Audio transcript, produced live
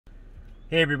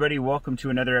Hey everybody, welcome to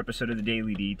another episode of the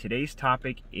Daily D. Today's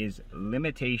topic is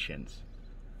limitations.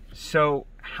 So,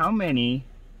 how many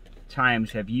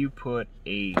times have you put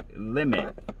a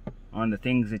limit on the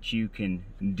things that you can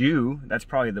do? That's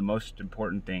probably the most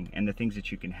important thing, and the things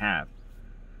that you can have.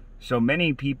 So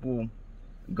many people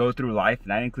go through life,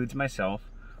 and that includes myself,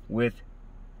 with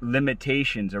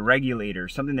limitations, a regulator,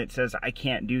 something that says, I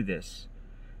can't do this.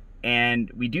 And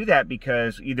we do that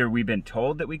because either we've been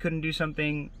told that we couldn't do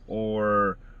something,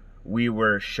 or we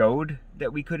were showed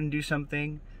that we couldn't do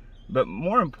something, but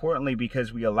more importantly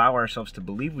because we allow ourselves to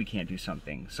believe we can't do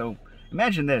something. So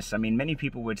imagine this. I mean, many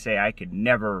people would say, I could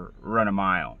never run a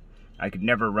mile. I could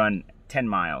never run 10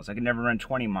 miles. I could never run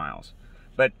 20 miles.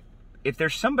 But if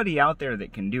there's somebody out there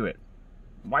that can do it,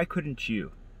 why couldn't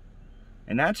you?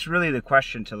 And that's really the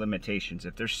question to limitations.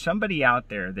 If there's somebody out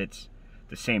there that's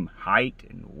the same height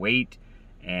and weight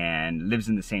and lives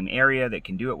in the same area that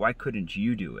can do it, why couldn't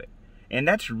you do it? And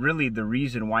that's really the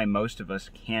reason why most of us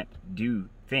can't do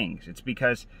things. It's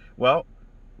because, well,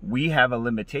 we have a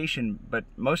limitation, but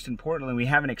most importantly, we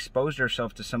haven't exposed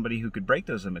ourselves to somebody who could break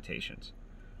those limitations.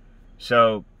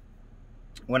 So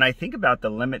when I think about the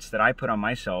limits that I put on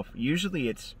myself, usually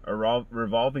it's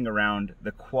revolving around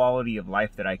the quality of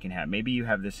life that I can have. Maybe you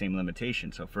have the same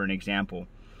limitation. So for an example,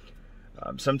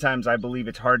 sometimes I believe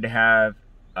it's hard to have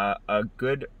a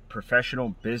good professional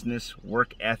business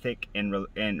work ethic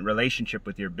and relationship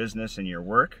with your business and your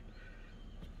work,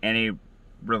 and a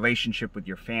relationship with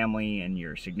your family and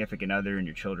your significant other and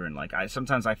your children.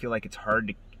 Sometimes I feel like it's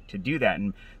hard to do that,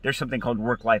 and there's something called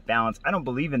work-life balance. I don't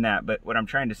believe in that, but what I'm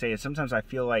trying to say is sometimes I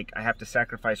feel like I have to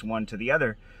sacrifice one to the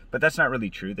other, but that's not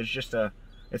really true.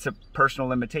 It's a personal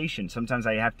limitation. Sometimes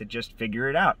I have to just figure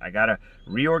it out. I gotta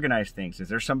reorganize things. Is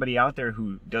there somebody out there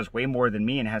who does way more than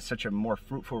me and has such a more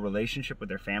fruitful relationship with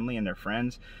their family and their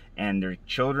friends and their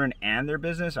children and their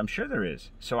business? I'm sure there is.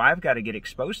 So I've got to get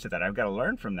exposed to that. I've got to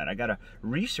learn from that. I got to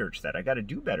research that. I got to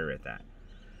do better at that.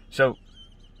 So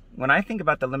when I think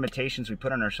about the limitations we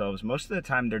put on ourselves, most of the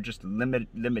time they're just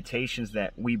limitations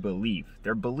that we believe.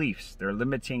 They're beliefs. They're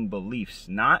limiting beliefs,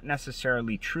 not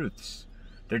necessarily truths.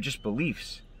 They're just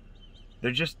beliefs.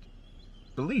 They're just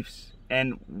beliefs.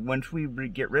 And once we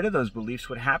get rid of those beliefs,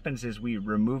 what happens is we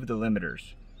remove the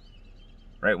limiters.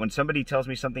 Right? When somebody tells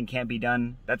me something can't be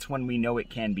done, that's when we know it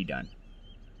can be done.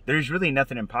 There's really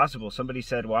nothing impossible. Somebody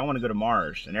said, well, I want to go to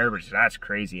Mars. And everybody says, that's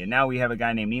crazy. And now we have a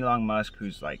guy named Elon Musk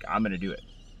who's like, I'm going to do it,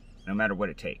 no matter what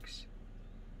it takes.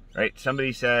 Right?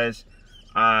 Somebody says,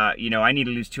 I need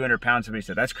to lose 200 pounds. Somebody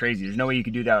said, that's crazy. There's no way you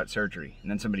could do that with surgery. And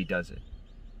then somebody does it.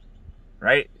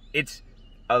 Right? It's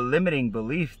a limiting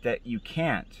belief that you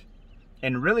can't.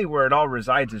 And really where it all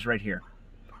resides is right here.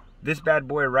 This bad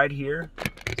boy right here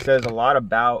says a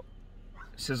lot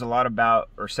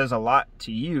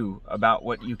to you about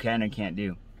what you can and can't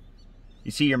do.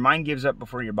 You see, your mind gives up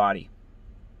before your body.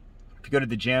 If you go to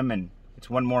the gym and it's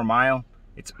one more mile,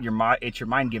 it's your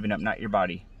mind giving up, not your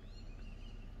body.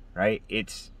 Right?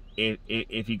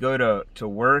 If you go to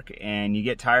work and you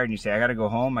get tired and you say, I got to go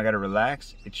home, I got to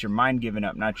relax, it's your mind giving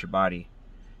up, not your body.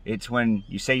 It's when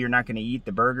you say you're not going to eat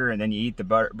the burger and then you eat the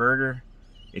burger,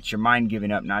 it's your mind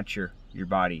giving up, not your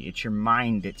body. It's your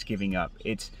mind that's giving up.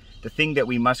 It's the thing that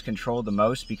we must control the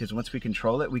most, because once we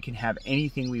control it, we can have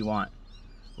anything we want.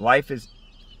 Life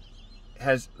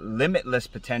has limitless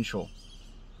potential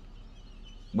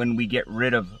when we get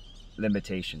rid of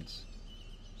limitations.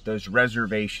 Those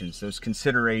reservations, those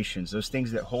considerations, those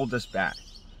things that hold us back.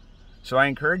 So I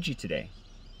encourage you today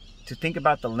to think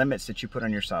about the limits that you put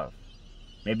on yourself.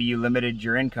 Maybe you limited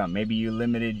your income. Maybe you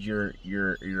limited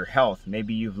your health.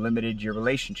 Maybe you've limited your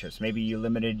relationships. Maybe you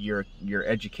limited your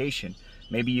education.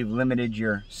 Maybe you've limited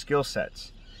your skill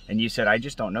sets. And you said, I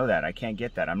just don't know that. I can't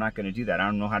get that. I'm not going to do that. I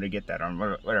don't know how to get that.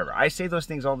 Or whatever. I say those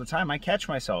things all the time. I catch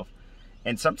myself.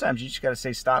 And sometimes you just got to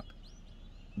say, stop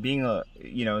being a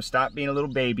little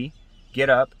baby,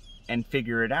 get up and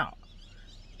figure it out.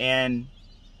 And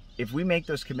if we make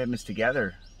those commitments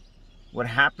together, what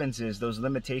happens is those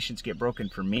limitations get broken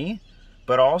for me,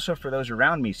 but also for those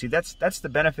around me. See, that's the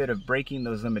benefit of breaking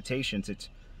those limitations. It's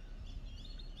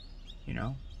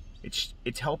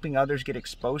helping others get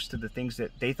exposed to the things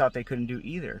that they thought they couldn't do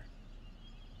either.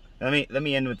 Let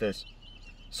me end with this.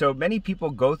 So many people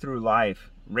go through life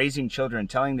raising children,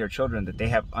 telling their children that they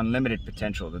have unlimited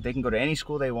potential, that they can go to any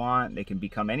school they want, they can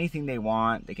become anything they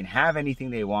want, they can have anything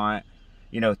they want,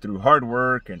 through hard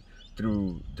work and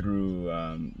through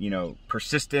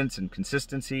persistence and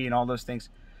consistency and all those things.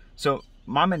 So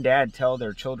mom and dad tell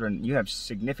their children, you have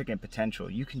significant potential,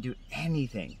 you can do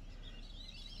anything.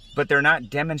 But they're not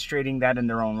demonstrating that in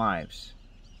their own lives.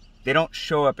 they don't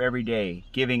show up every day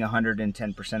giving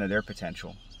 110% of their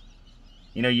potential.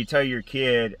 You know, you tell your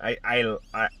kid,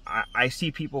 I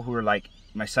see people who are like,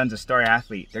 my son's a star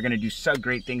athlete. They're going to do so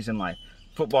great things in life.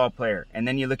 Football player. And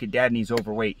then you look at dad and he's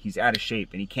overweight. He's out of shape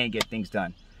and he can't get things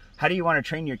done. How do you want to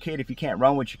train your kid if you can't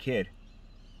run with your kid?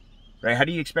 Right? How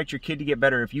do you expect your kid to get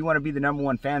better? If you want to be the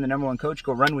 #1 fan, the #1 coach,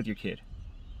 go run with your kid.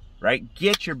 Right?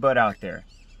 Get your butt out there.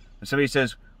 When somebody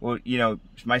says, well, you know,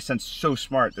 my son's so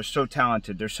smart. They're so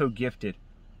talented. They're so gifted.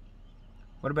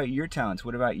 What about your talents?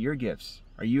 What about your gifts?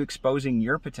 Are you exposing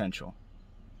your potential?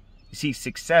 You see,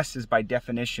 success is by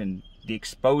definition the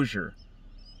exposure,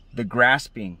 the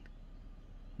grasping,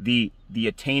 the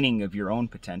attaining of your own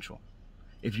potential.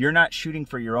 If you're not shooting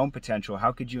for your own potential,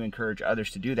 how could you encourage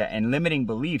others to do that? And limiting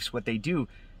beliefs, what they do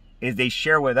is they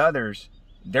share with others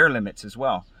their limits as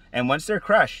well. And once they're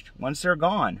crushed, once they're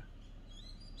gone,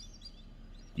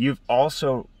 you've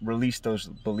also released those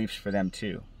beliefs for them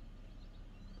too.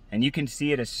 And you can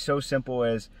see it as so simple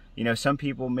as, you know, some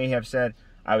people may have said,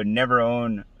 I would never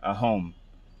own a home.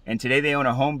 And today they own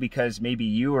a home because maybe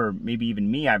you or maybe even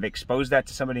me, I've exposed that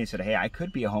to somebody and said, hey, I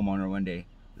could be a homeowner one day.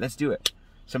 Let's do it.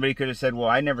 Somebody could have said, well,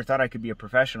 I never thought I could be a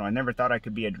professional. I never thought I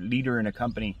could be a leader in a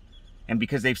company. And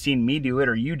because they've seen me do it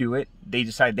or you do it, they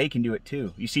decide they can do it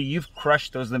too. You see, you've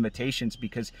crushed those limitations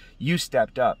because you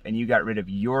stepped up and you got rid of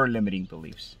your limiting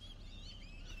beliefs.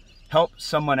 Help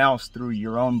someone else through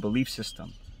your own belief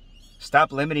system.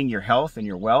 Stop limiting your health and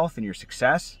your wealth and your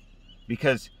success,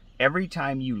 because every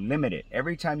time you limit it,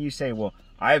 every time you say, well,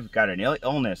 I've got an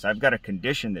illness, I've got a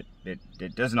condition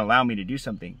that doesn't allow me to do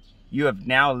something, you have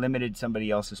now limited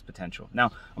somebody else's potential.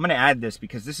 Now, I'm going to add this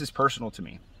because this is personal to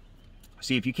me.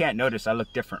 See, if you can't notice, I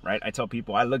look different, right? I tell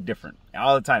people I look different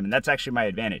all the time, and that's actually my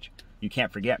advantage. You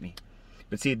can't forget me.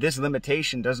 But see, this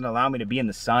limitation doesn't allow me to be in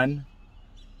the sun.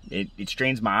 It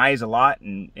strains my eyes a lot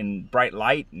in bright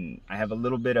light, and I have a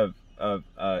little bit of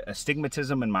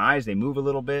astigmatism in my eyes. They move a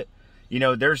little bit. You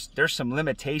know, there's some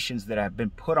limitations that have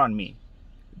been put on me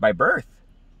by birth,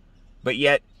 but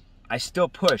yet I still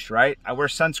push, right? I wear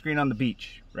sunscreen on the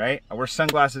beach, right? I wear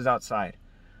sunglasses outside.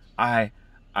 I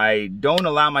don't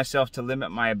allow myself to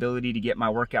limit my ability to get my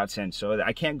workouts in. So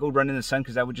I can't go run in the sun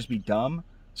because that would just be dumb.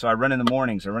 So I run in the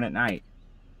mornings, I run at night.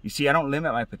 You see, I don't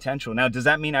limit my potential. Now, does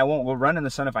that mean I won't go run in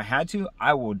the sun if I had to?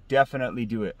 I will definitely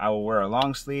do it. I will wear a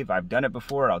long sleeve. I've done it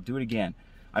before. I'll do it again.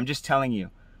 I'm just telling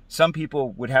you. Some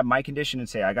people would have my condition and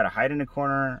say, I got to hide in a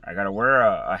corner. I got to wear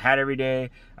a hat every day.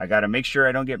 I got to make sure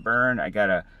I don't get burned. I got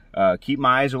to keep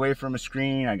my eyes away from a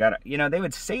screen. I got to, you know, they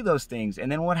would say those things.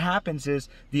 And then what happens is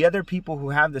the other people who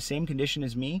have the same condition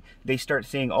as me, they start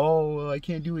saying, oh, well, I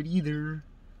can't do it either.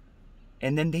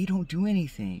 And then they don't do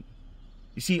anything.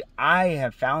 You see, I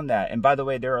have found that. And by the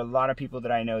way, there are a lot of people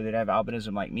that I know that have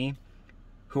albinism like me,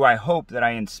 who I hope that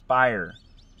I inspire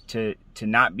to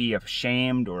not be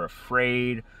ashamed or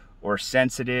afraid or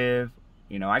sensitive.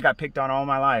 You know, I got picked on all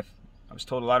my life. I was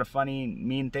told a lot of funny,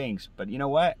 mean things. But you know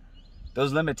what?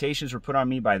 Those limitations were put on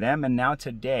me by them. And now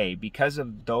today, because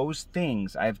of those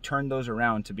things, I have turned those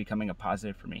around to becoming a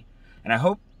positive for me. And I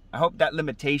hope that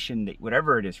limitation, that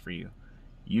whatever it is for you,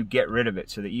 you get rid of it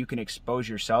so that you can expose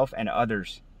yourself and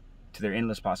others to their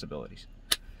endless possibilities.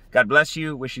 God bless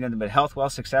you. Wishing you nothing but health,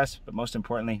 wealth, success, but most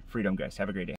importantly, freedom, guys. Have a great day.